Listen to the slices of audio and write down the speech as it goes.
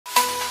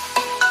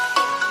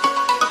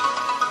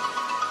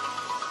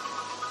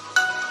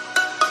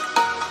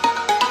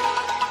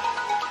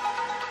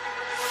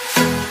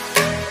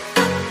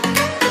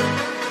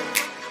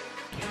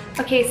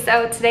Okay,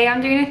 so today I'm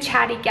doing a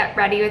chatty get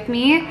ready with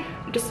me.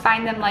 I just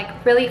find them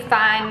like really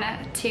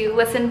fun to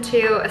listen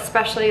to,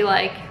 especially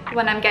like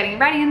when I'm getting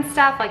ready and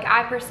stuff. Like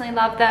I personally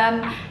love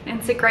them, and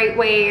it's a great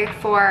way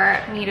for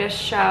me to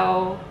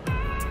show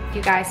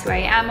you guys who I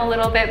am a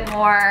little bit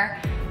more.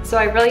 So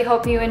I really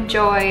hope you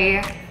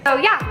enjoy. So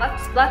yeah,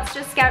 let's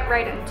just get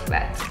right into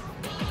it.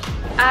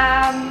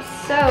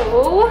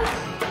 So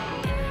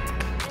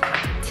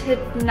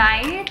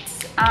tonight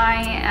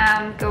I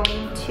am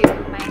going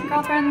to my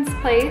girlfriend's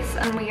place,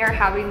 and we are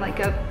having like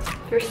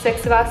there's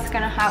 6 of us,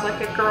 gonna have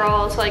like a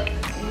girls like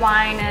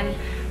wine and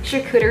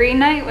charcuterie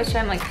night, which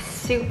I'm like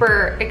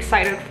super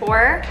excited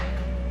for.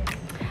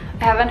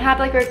 I haven't had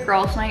like a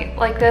girls night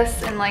like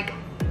this in like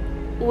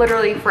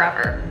literally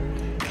forever,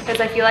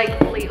 because I feel like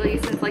lately,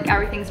 since like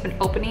everything's been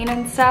opening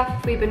and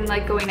stuff, we've been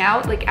like going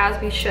out like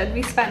as we should.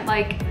 We spent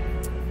like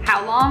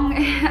how long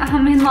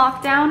in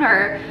lockdown,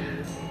 or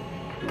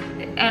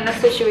in a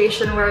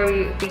situation where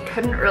we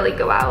couldn't really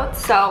go out.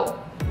 So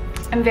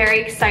I'm very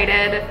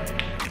excited.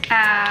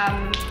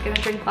 Gonna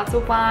drink lots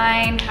of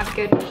wine, have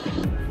good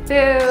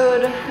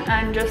food,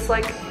 and just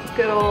like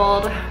good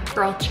old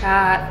girl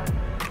chat,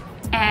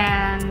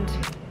 and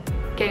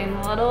getting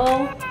a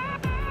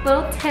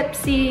little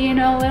tipsy, you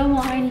know, a little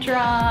wine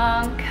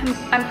drunk.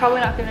 I'm probably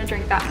not gonna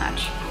drink that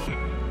much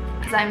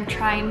because I'm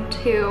trying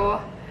to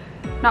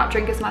not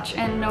drink as much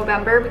in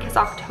November, because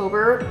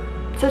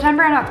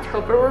September and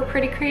October were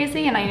pretty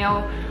crazy, and I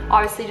know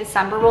obviously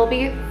December will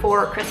be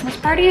for Christmas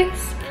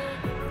parties.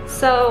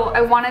 So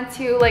I wanted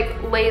to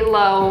like lay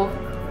low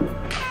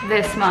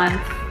this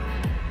month,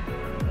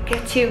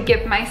 get to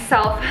give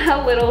myself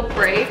a little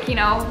break, you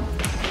know,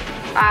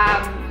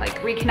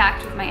 like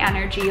reconnect with my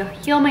energy,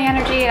 heal my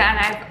energy, and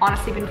I've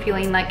honestly been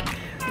feeling like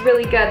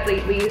really good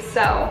lately,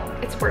 so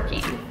it's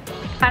working.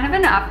 Kind of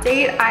an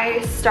update,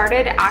 I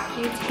started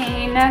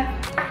Accutane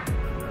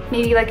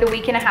maybe like a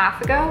week and a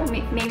half ago,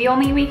 maybe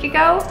only a week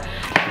ago,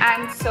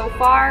 and so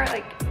far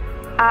like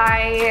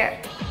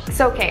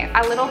okay,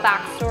 a little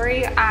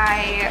backstory.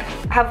 I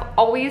have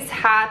always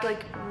had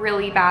like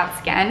really bad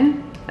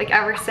skin, like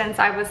ever since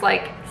I was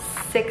like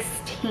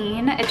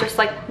 16. It just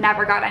like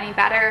never got any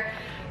better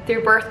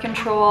through birth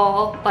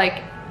control,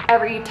 like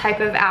every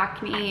type of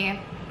acne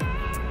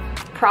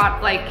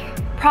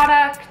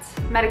product,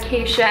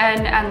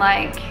 medication, and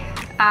like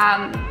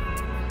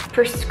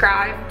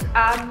prescribed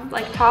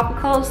like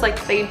topicals,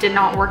 like they did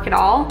not work at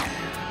all.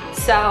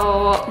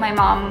 So my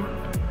mom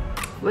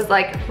was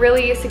like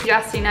really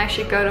suggesting I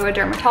should go to a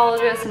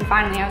dermatologist, and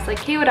finally I was like,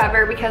 hey,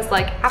 whatever, because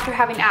like after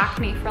having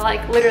acne for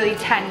like literally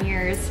 10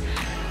 years,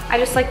 I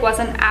just like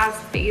wasn't as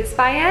fazed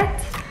by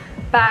it.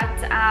 But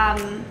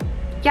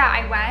yeah,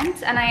 I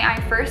went, and I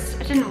first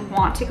didn't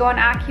want to go on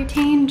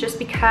Accutane just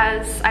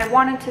because I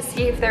wanted to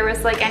see if there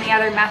was like any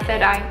other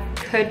method I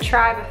could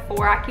try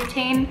before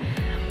Accutane,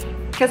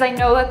 because I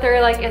know that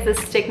there like is a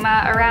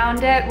stigma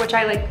around it, which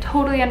I like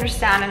totally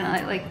understand, and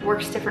it like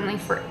works differently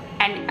for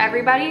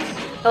everybody.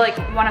 But like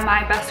one of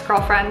my best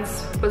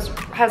girlfriends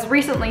has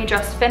recently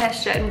just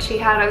finished it, and she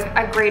had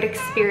a great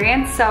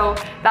experience, so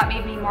that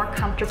made me more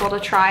comfortable to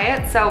try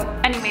it. So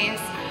anyways,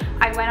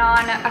 I went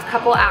on a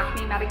couple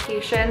acne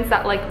medications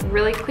that like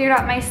really cleared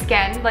up my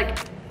skin. Like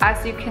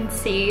as you can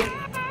see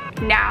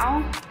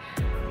now,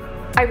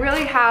 I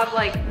really have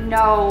like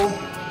no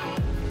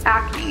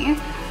acne,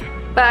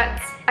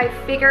 but I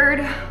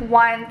figured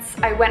once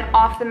I went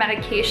off the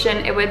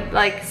medication, it would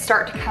like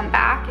start to come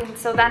back. And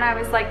so then I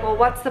was like, well,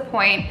 what's the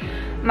point?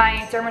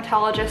 My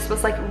dermatologist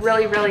was like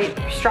really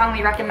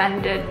strongly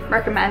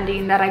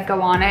recommending that I go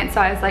on it.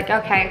 So I was like,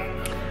 okay,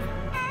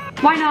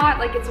 why not?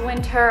 Like it's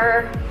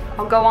winter,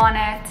 I'll go on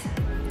it.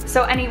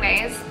 So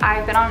anyways,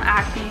 I've been on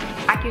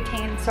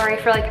Accutane,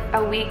 for like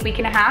a week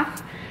and a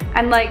half.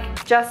 And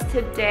like just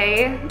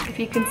today, if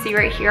you can see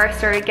right here, I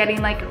started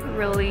getting like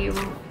really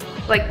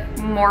like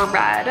more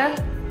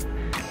red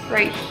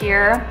right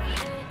here,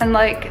 and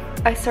like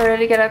I started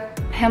to get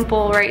a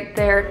pimple right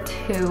there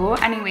too.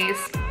 Anyways,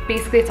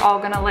 basically it's all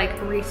gonna like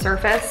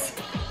resurface.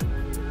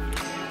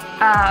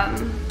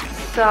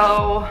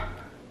 So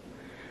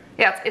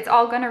yeah, it's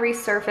all gonna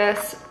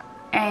resurface,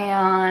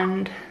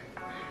 and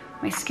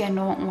my skin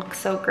won't look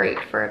so great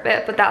for a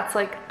bit, but that's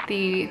like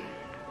the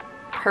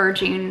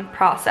purging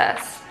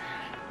process.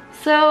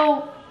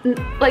 So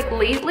like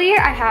lately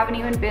I haven't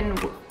even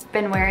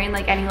been wearing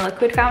like any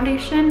liquid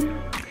foundation,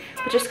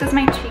 but just because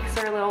my cheeks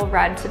are a little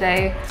red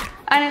today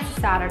and it's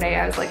Saturday,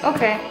 I was like,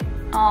 okay,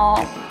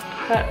 I'll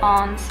put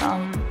on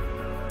some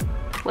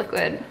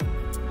liquid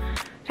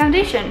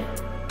foundation.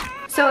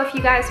 So if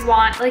you guys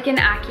want like an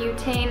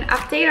Accutane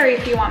update, or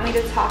if you want me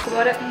to talk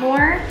about it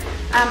more,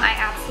 I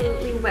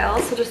absolutely will.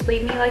 So just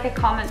leave me like a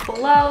comment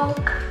below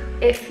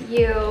if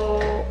you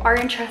are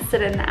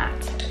interested in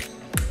that.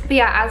 But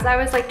yeah, as I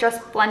was like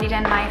just blending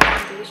in my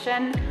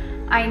foundation,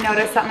 I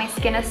noticed that my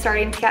skin is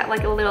starting to get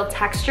like a little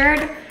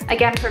textured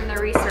again from the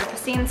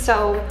resurfacing.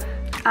 So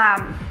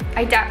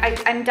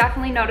I'm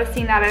definitely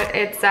noticing that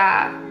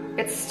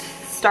it's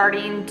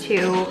starting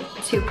to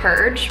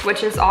purge,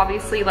 which is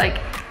obviously like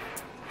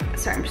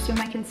sorry, I'm just doing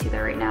my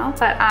concealer right now,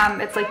 but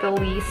it's like the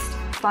least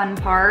fun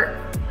part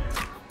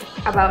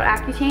about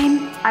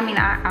Accutane. I mean,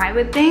 I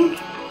would think,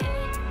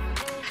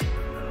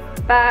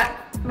 but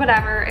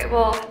whatever, it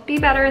will be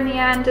better in the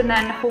end, and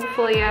then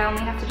hopefully I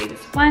only have to do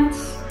this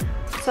once,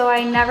 so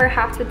I never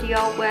have to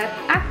deal with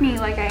acne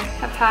like I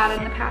have had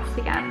in the past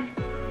again.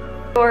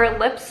 Your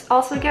lips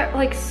also get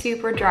like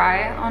super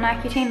dry on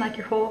Accutane, like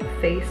your whole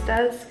face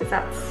does, because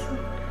that's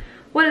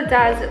what it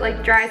does. It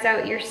like dries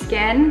out your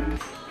skin.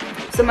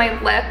 So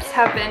my lips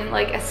have been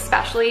like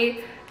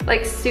especially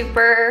like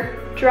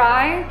super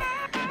dry,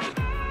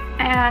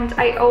 and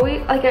I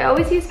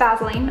always use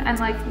Vaseline, and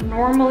like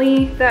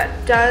normally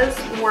that does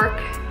work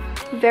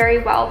very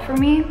well for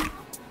me.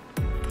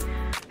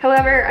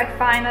 However, I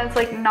find that it's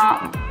like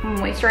not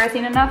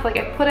moisturizing enough. Like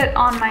I put it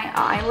on my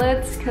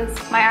eyelids because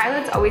my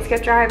eyelids always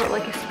get dry, but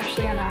like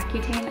especially on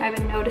Accutane, I've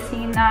been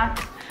noticing that.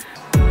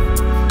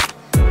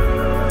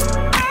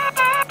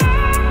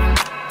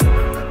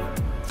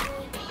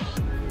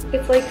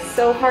 It's like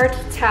so hard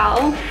to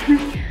tell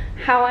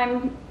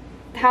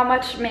how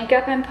much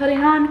makeup I'm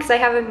putting on because I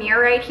have a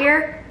mirror right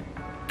here,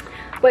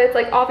 but it's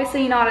like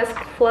obviously not as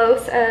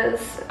close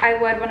as I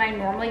would when I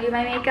normally do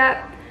my makeup.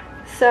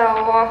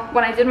 So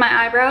when I did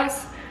my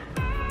eyebrows,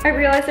 I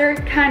realized they're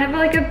kind of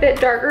like a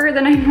bit darker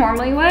than I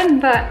normally would,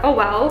 but oh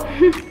well.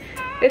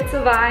 It's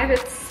a vibe,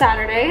 it's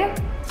Saturday.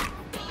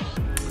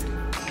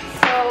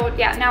 So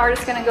yeah, now we're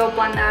just gonna go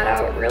blend that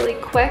out really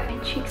quick. My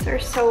cheeks are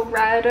so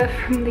red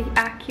from the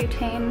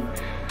Accutane.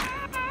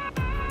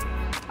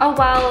 Oh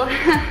well,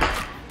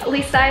 at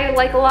least I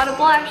like a lot of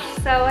blush,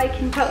 so I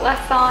can put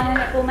less on and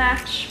it will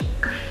match.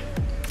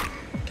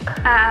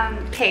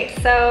 Okay,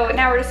 so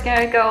now we're just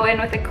gonna go in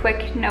with a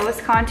quick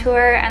nose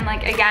contour, and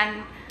like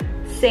again,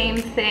 same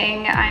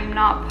thing. I'm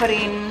not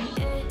putting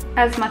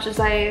as much as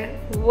I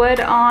would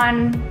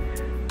on,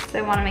 so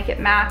I want to make it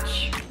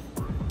match.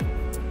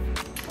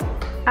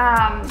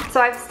 So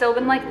I've still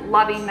been like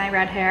loving my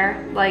red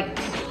hair. Like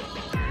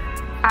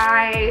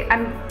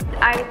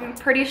I'm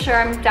pretty sure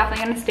I'm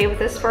definitely gonna stay with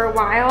this for a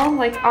while.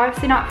 Like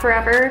obviously not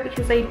forever,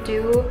 because I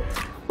do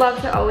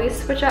love to always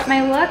switch up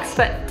my looks,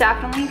 but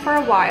definitely for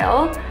a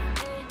while.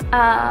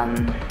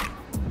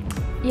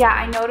 Yeah,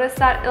 I noticed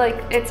that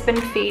like it's been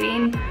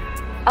fading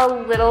a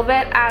little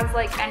bit, as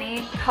like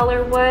any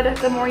color would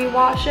the more you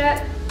wash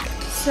it.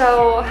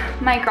 So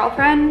my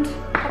girlfriend,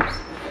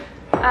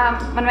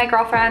 one of my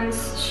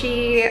girlfriends,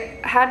 she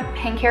had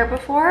pink hair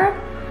before,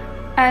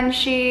 and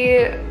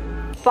she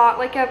bought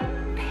like a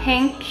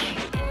pink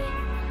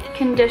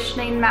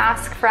conditioning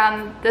mask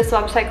from this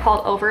website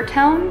called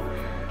Overtone.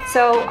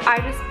 So I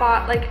just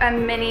bought like a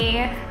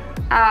mini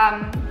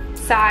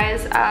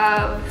size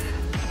of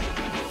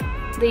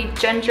the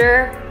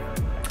ginger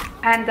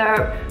and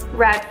the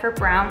red for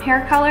brown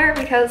hair color,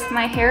 because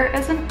my hair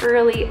isn't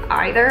really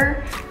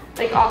either.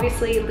 Like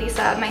obviously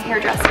Lisa, my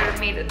hairdresser,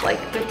 made it like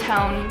the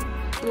tone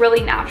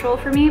really natural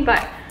for me,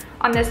 but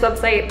on this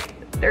website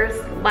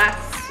there's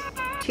less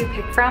to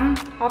pick from,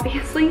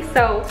 obviously.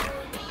 So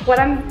what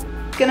I'm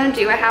gonna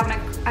do, I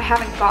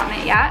haven't gotten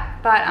it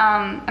yet, but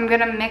I'm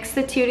gonna mix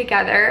the two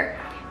together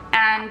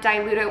and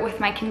dilute it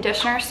with my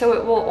conditioner, so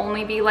it will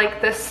only be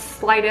like the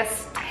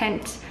slightest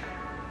tint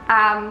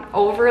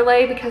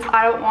overlay, because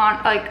I don't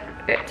want like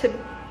it to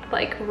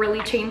like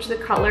really change the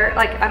color.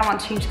 Like I don't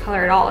want to change the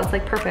color at all, it's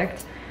like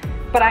perfect,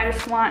 but I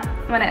just want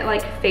when it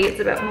like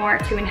fades a bit more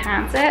to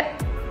enhance it.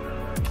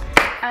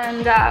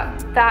 And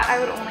that I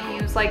would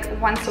only use like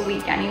once a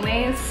week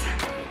anyways,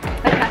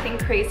 like nothing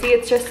crazy.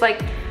 It's just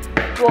like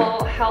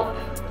will help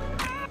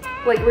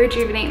like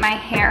rejuvenate my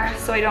hair,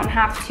 so I don't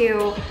have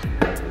to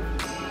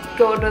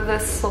go to the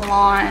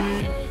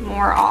salon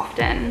more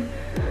often,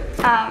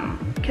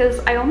 because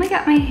I only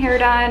get my hair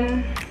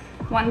done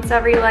once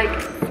every like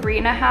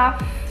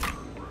 3.5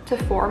 to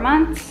 4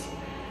 months.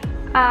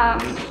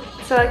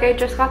 So like I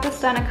just got this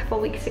done a couple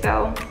weeks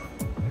ago,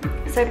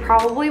 so I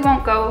probably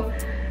won't go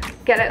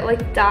get it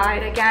like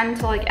dyed again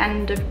till like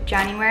end of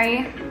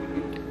January,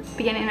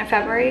 beginning of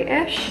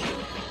February-ish.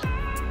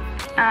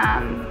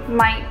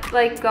 Might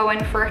like go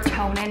in for a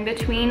tone in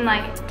between,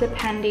 like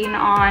depending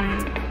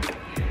on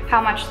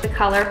how much the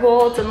color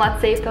holds, and let's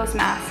say if those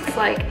masks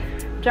like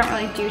don't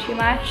really do too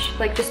much,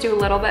 like just do a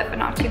little bit but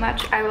not too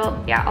much,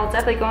 I'll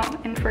definitely go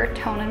in for a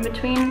tone in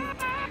between,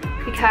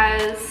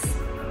 because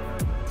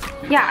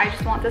yeah, I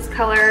just want this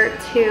color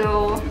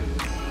to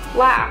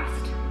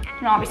last.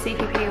 And obviously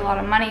if you pay a lot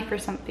of money for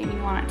something,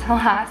 you want it to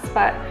last,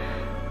 but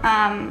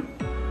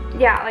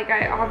yeah, like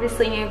I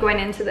obviously knew going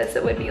into this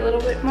it would be a little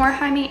bit more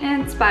high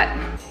maintenance, but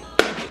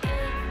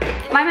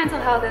my mental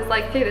health is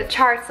like through the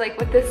charts, like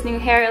with this new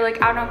hair.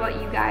 Like I don't know about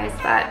you guys,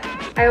 but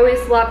I always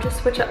love to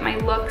switch up my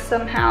look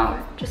somehow.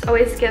 It just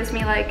always gives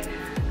me like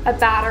a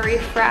battery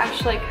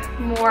refresh, like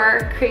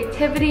more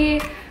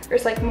creativity.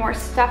 There's like more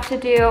stuff to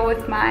do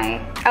with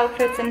my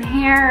outfits and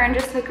hair, and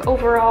just like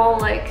overall,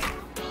 like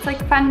it's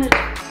like fun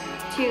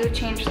to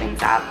change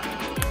things up.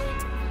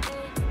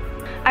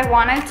 I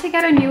wanted to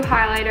get a new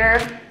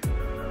highlighter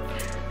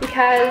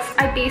because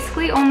I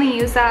basically only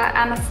use that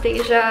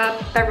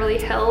Anastasia Beverly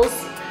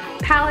Hills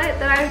palette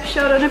that I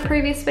showed in a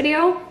previous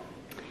video.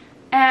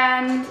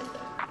 And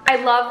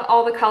I love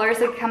all the colors.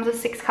 It comes with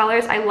 6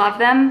 colors. I love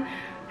them.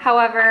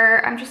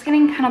 However, I'm just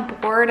getting kind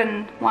of bored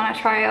and want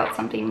to try out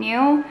something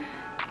new.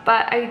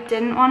 But I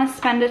didn't want to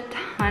spend a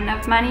ton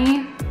of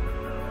money.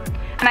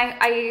 And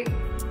I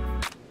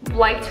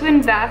like to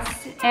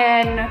invest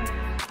in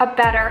a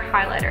better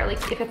highlighter,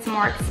 like if it's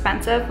more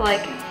expensive,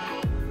 like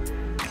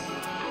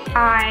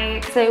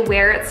because I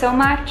wear it so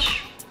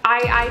much,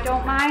 I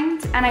don't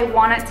mind, and I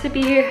want it to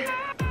be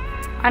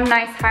a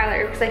nice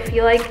highlighter because I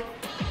feel like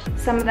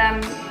some of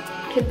them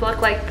could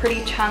look like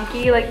pretty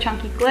chunky, like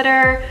chunky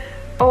glitter,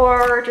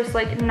 or just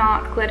like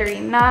not glittery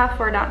enough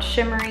or not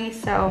shimmery.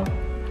 So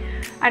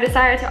I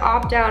decided to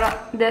opt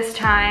out this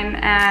time,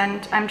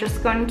 and I'm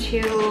just going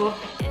to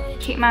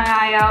keep my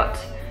eye out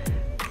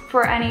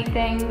for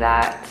anything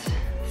that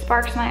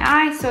sparks my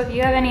eye. So if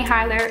you have any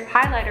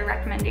highlighter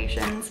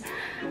recommendations,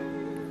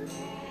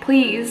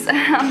 please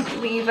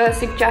leave a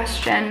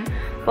suggestion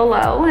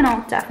below and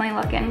I'll definitely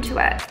look into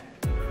it.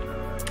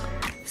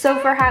 So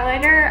for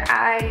highlighter,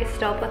 I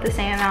still put the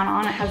same amount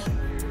on. It has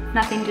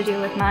nothing to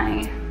do with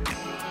my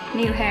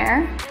new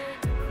hair.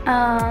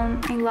 I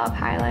love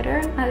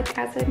highlighter,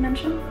 as I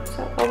mentioned,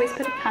 so always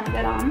put a ton of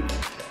it on.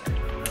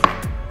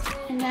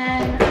 And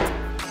then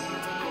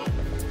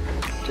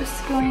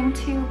just going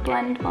to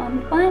blend,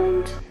 blend,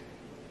 blend.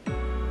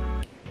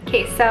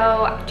 Okay,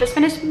 so just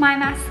finished my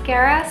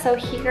mascara. So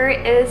here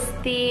is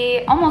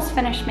the almost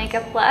finished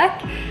makeup look.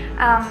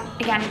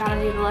 Again,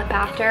 gotta do the lip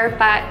after,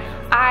 but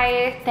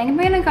I think I'm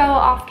gonna go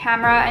off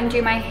camera and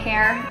do my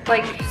hair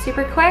like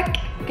super quick.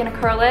 I'm gonna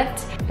curl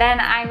it. Then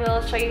I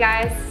will show you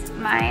guys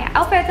my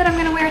outfit that I'm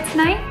gonna wear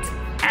tonight.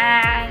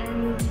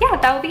 And yeah,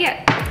 that will be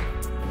it.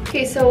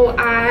 Okay, so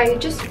I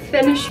just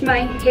finished my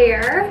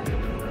hair,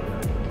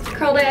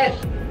 curled it.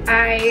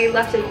 I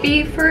left it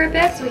be for a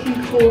bit so we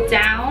can cool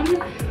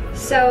down.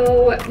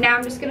 So now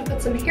I'm just gonna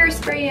put some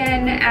hairspray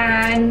in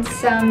and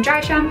some dry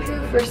shampoo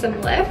for some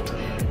lift.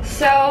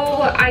 So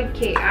I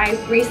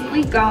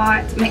recently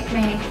got, my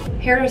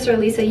hairdresser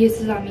Lisa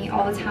uses on me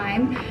all the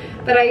time,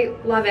 but I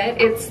love it.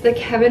 It's the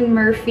Kevin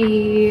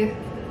Murphy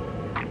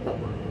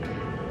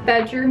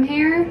bedroom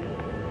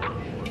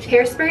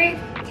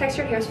hairspray,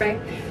 textured hairspray.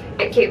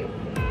 Okay,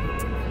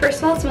 first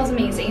of all, it smells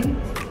amazing.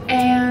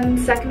 And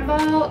second of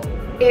all,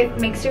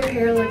 it makes your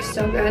hair look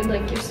so good.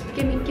 Like, just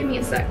give me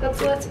a sec.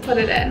 Let's put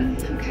it in.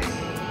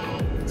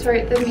 Okay.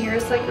 Sorry, the mirror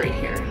is like right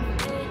here.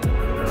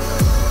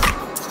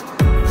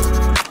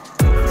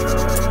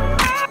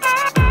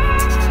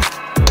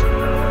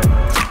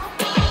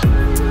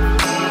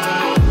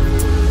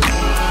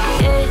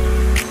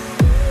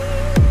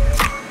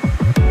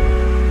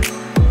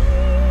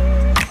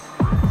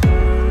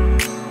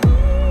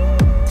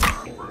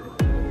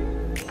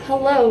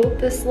 Hello,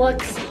 this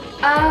looks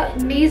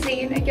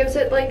amazing. It gives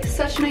it like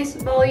such nice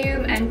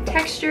volume and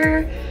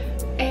texture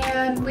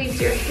and leaves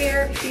your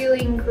hair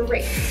feeling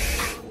great.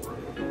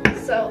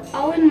 So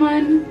all in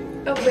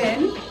one, a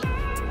win.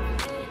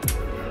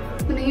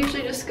 And I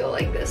usually just go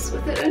like this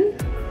with it in.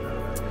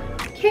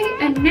 Okay,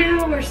 and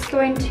now we're just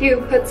going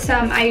to put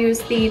some, I use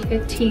the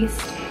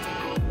Batiste.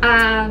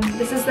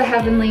 This is the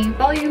Heavenly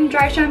Volume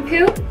Dry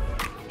Shampoo.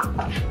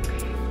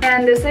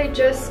 And this I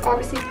just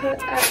obviously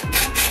put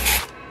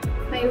at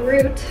my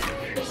root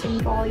for some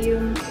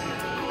volume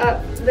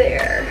up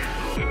there.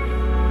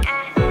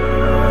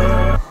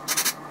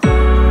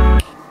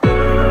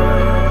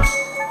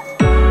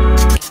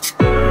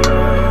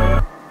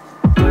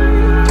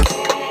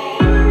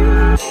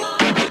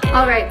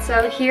 Alright,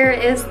 so here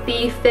is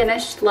the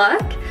finished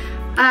look.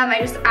 I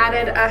just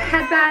added a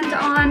headband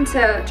on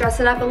to dress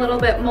it up a little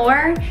bit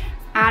more.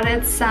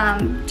 Added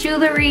some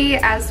jewelry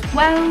as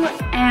well,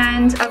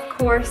 and of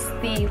course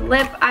the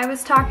lip I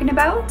was talking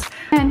about.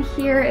 And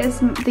here is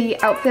the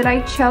outfit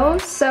I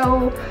chose.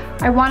 So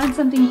I wanted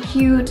something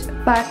cute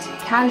but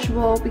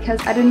casual because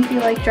I didn't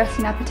feel like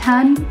dressing up a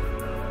ton.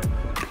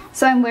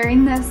 So I'm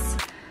wearing this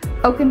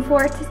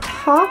Accutane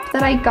top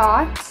that I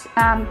got,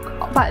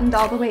 buttoned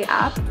all the way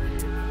up.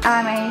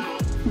 I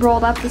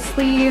rolled up the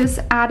sleeves,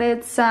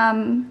 added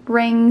some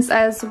rings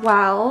as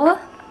well.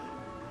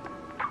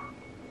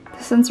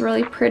 This one's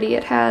really pretty.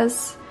 It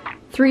has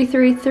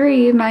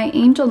 333, my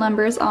angel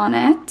numbers on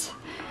it.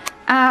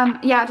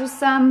 Yeah, just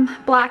some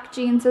black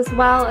jeans as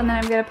well, and then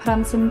I'm gonna put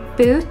on some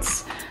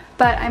boots.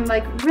 But I'm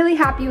like really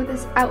happy with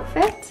this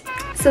outfit.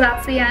 So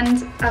that's the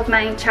end of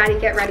my chatty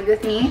get ready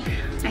with me.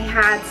 I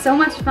had so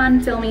much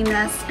fun filming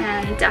this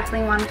and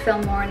definitely want to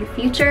film more in the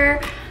future.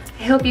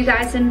 I hope you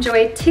guys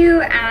enjoyed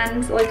too,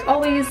 and like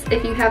always,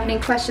 if you have any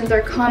questions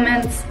or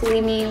comments,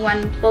 leave me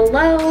one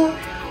below.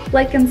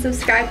 Like and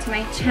subscribe to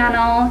my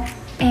channel,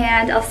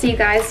 and I'll see you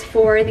guys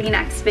for the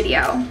next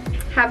video.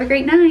 Have a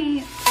great night.